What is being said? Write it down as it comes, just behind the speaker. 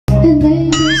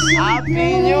Happy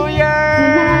New Year!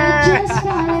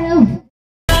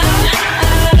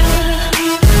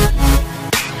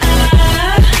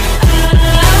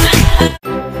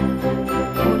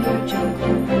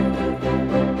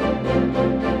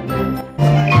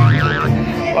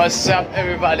 What's up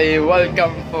everybody?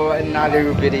 Welcome for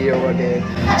another video again.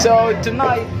 So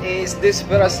tonight is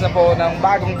disperas na po ng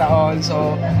bagong taon.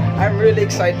 So I'm really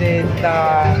excited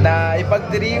na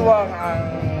ipagdiriwang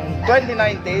ang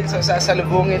 2019. So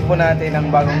sasalubungin po natin ang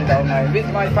bagong taon ngayon with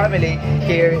my family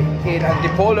here in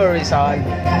Antipolo, Rizal.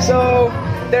 So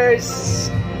there's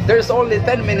only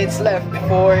 10 minutes left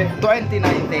before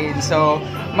 2019. So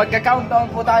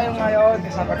magka-countdown po tayo ngayon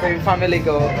kasama ko yung family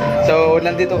ko. So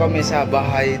nandito kami sa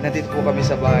bahay. Nandito po kami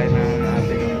sa bahay ng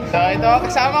ate ko. So ito,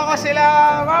 kasama ko sila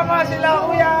mama, sila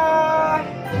kuya.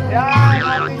 Yan,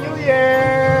 Happy New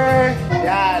Year.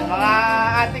 Yan, mga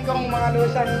ate kong mga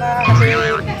lusang na kasi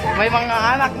may mga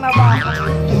anak na ba.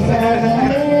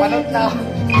 Panot na.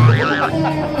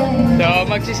 So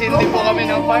magsisindi po kami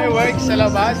ng fireworks sa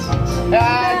labas.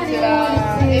 Yan, sila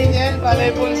Angel,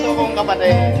 pala bunso kong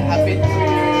kapatid. Happy New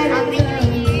Year! Happy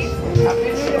New Year!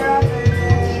 Happy New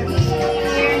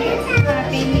Year!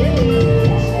 Happy New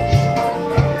Year!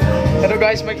 Pero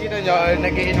guys, makita nyo,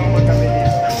 nag-iinom po kami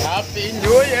dito. Happy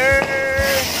New Year!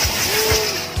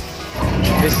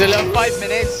 We still have 5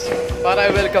 minutes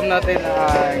para welcome natin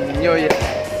ang New Year.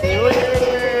 New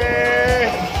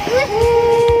Year!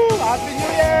 Woohoo! Happy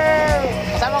New Year!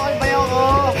 Kasama ko yung bayaw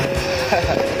ko!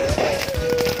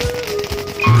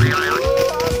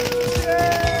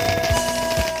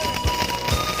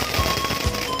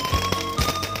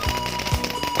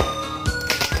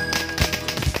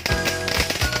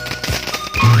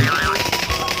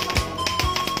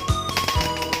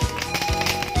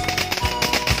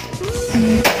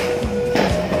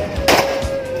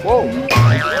 Whoa!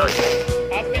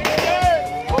 Happy New Year!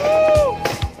 Woo!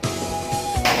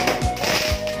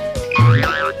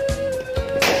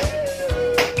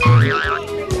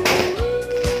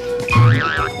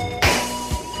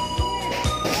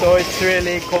 So it's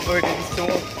really covered in snow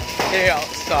here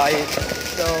outside.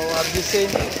 So have you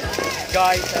seen,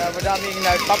 guys? Madaming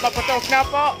nagpapaputok na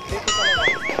po. Dito sa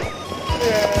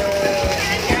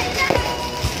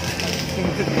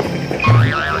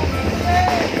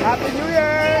Happy New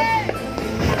Year!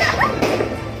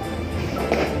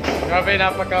 Grabe,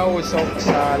 napaka-usok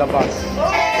sa labas. 9,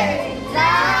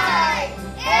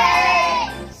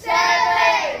 8,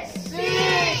 7,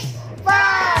 6,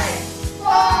 5,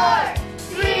 4,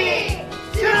 3,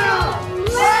 2,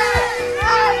 1,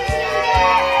 Happy New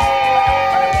Year!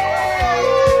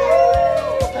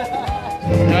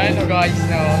 Right, guys,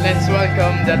 now let's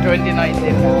welcome the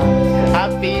 2019.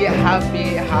 Happy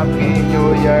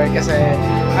New Year kasi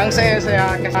ang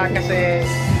saya-saya kasi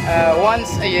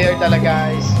once a year talaga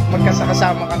guys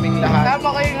magkasama kaming lahat. Kasama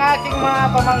ko yung aking mga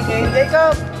pamangkin.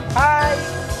 Jacob! Hi!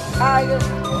 Hi!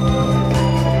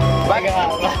 Baga!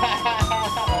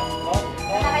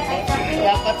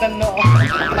 Dapat ano.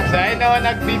 So ito,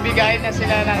 nagbibigay na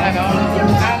sila ng ano,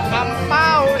 ang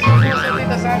ampaw. Susunod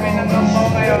dito sa amin ng ampaw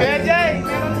ngayon. Kuya Jay,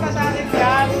 meron pa sa akin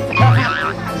yan. Meron kami!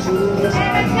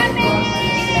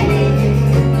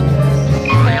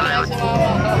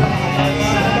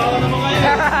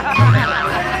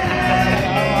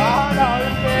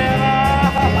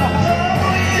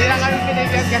 Hindi na kami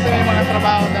pinigyan kasi may mga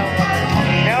trabaho daw.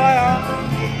 Ngayon,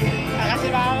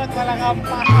 nakasimangot walang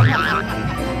ampa.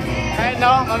 Ayun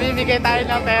no, mamimigay tayo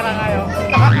ng pera ngayon.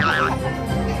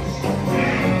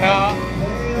 No?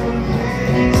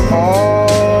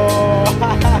 Oh!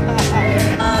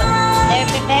 They're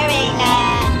preparing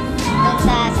dun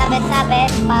sa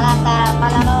sabit-sabit para sa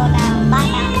palaro ng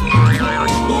bata.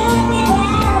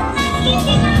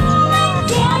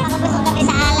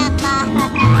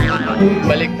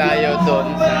 Balik tayo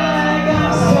doon sa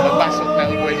pagpasok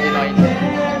ng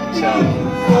 2019. So,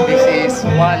 this is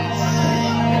once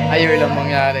a year lang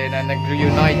mangyari na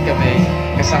nag-reunite kami.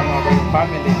 Kasama ko yung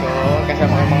family ko,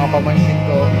 kasama ko yung mga pamangkin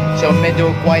ko. So,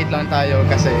 medyo quiet lang tayo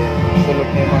kasi tulog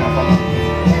na yung mga pamangkin.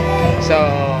 So,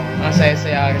 ang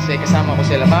saya-saya kasi kasama ko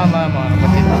sila mama, mga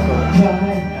kapatid ko,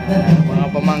 mga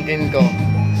pamangkin ko.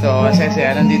 So,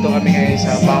 saya-saya, nandito kami ngayon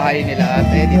sa bahay nila at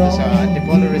dito sa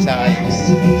Antipolo, Rizal.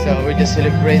 So, we're just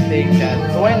celebrating that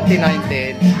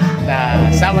 2019 na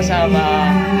sama-sama,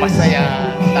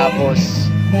 masaya, tapos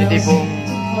hindi pong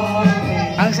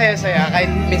ang saya-saya,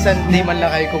 kahit minsan di man lang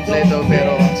kayo kumpleto,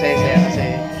 pero ang saya-saya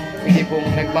kasi hindi pong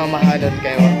nagmamahalan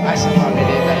kayo as a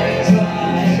family talaga.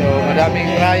 So,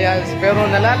 madaming trials, pero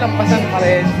nalalampasan pa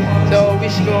rin. So,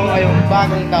 wish ko ngayong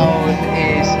bagong taon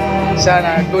is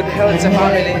sana good health sa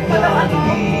family.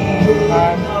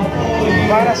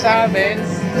 para sa amin,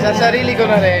 sa sarili ko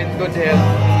na rin, good health.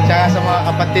 Tsaka sa mga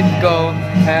kapatid ko,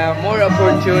 more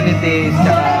opportunities.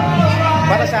 Tsaka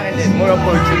para sa akin din, more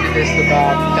opportunities to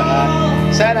come. Tsaka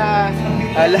sana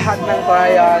lahat ng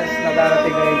trials na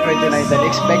darating ngayong 2019,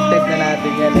 expected na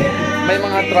natin yan eh. May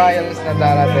mga trials na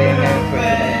darating ngayong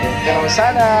 2019. Pero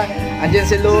sana, andyan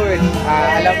si Lord.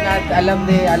 Alam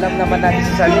naman natin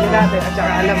sa sarili natin. At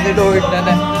saka alam ni Lord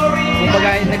na kumbaga,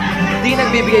 hindi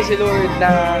nagbibigay si Lord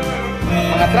ng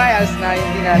mga trials na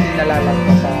hindi natin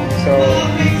nalalampasan.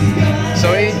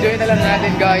 So enjoy na lang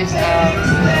natin guys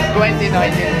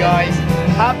 2019 guys.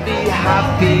 Happy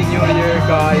New Year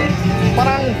guys.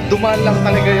 Parang dumaan lang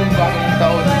talaga yung bagong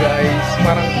taon guys.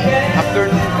 Parang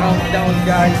after ng countdown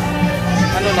guys,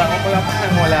 ano na, parang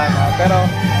wala na. Pero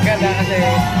ganda kasi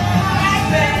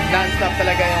non-stop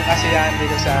talaga yung kasiyahan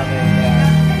dito sa amin.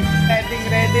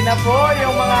 Ready na po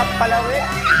yung mga palawit.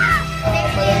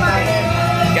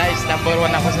 Guys, number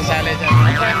 1 ako sa sala dyan.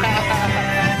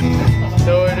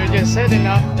 So we're just setting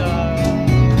up the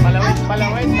palawit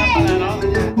na palaro.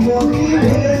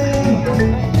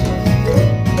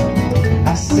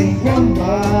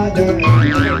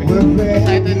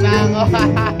 Excited na ako.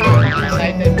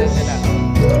 Excited na sila.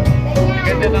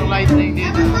 Ganda ng lighting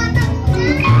dito.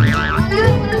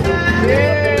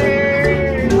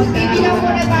 Magbibilang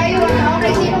muna tayo.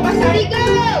 Okay, sino pa sa ligaw?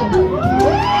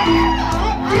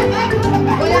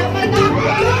 Wala pa na.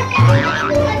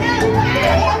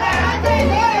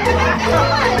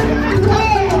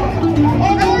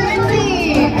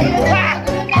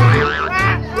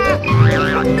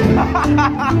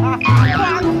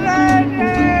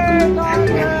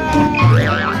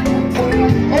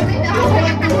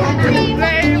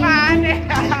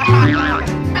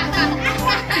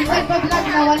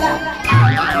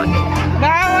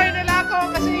 Naaway nila ako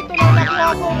kasi itulungan ko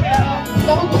ako.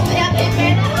 Kung gusto yata yung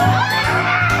pera.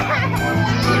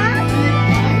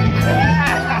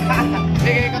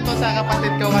 Bigay ko to sa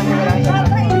kapatid ko kasi wala sa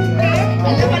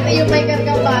Alam mo na yung may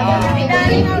kargang bata.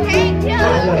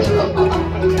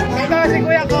 ito si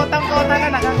Kuya Kotang-Kota na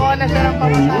nakakuha na siya ng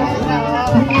pamasahe.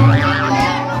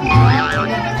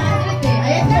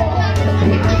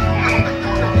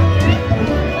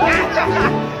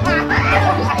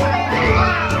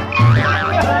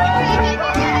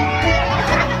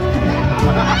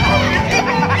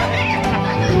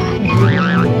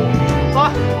 Oh,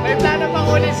 may plano pang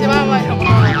ulit si Mama.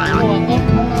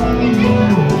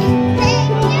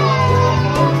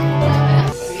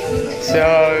 So,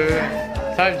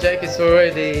 time check is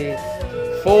already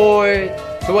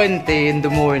 4:20 in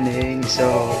the morning.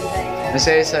 So,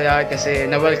 masaya-saya kasi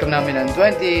na-welcome namin ang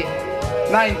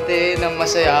 2019 ng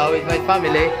masaya with my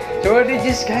family. So, we're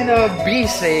just kind of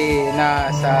busy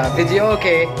na sa video,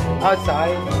 okay,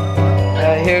 outside.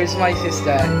 Here's my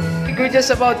sister. We're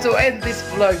just about to end this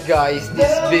vlog guys,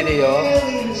 this video.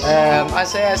 Ang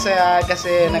saya-saya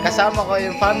kasi nakasama ko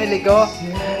yung family ko.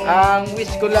 Ang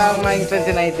wish ko lang ngayong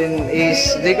 2019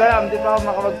 is, di ko alam, di pa ako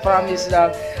makapag-promise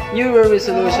lang New Year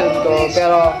resolution ko.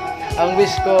 Pero ang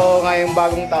wish ko ngayong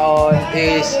bagong taon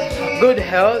is good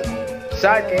health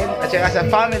sa akin at saka sa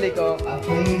family ko,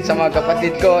 sa mga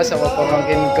kapatid ko, sa mga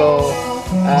pamangkin ko.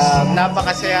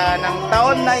 Napakasaya ng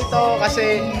taon na ito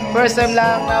kasi first time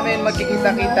lang namin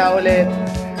magkikita-kita ulit.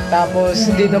 Tapos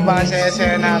dito pa ang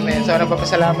saya-saya namin. So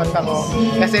nagpapasalamat ako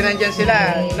kasi nandyan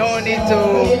sila. No need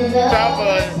to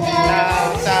travel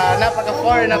sa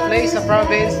napaka-far na place sa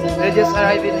province. They just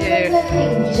arrived in here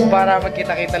para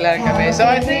magkita-kita lang kami. So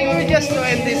I think we just to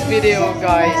end this video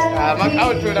guys.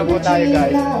 Mag-outro na po tayo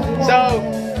guys. So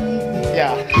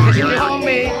yeah,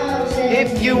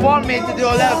 if you want me to do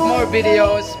a lot more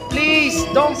videos, please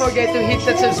don't forget to hit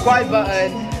that subscribe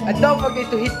button and don't forget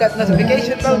to hit that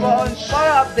notification bell button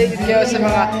para updated kayo sa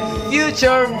mga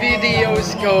future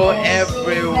videos ko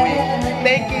every week.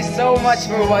 Thank you so much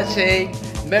for watching.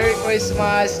 Merry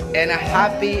Christmas and a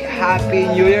happy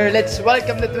New Year. Let's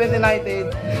welcome the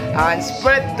 2019 and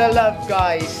spread the love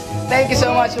guys. Thank you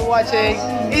so much for watching.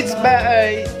 It's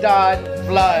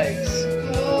BetterDanVlogs.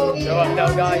 So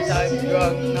now guys, I'm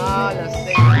drunk na,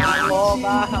 lasing na ako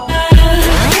ba?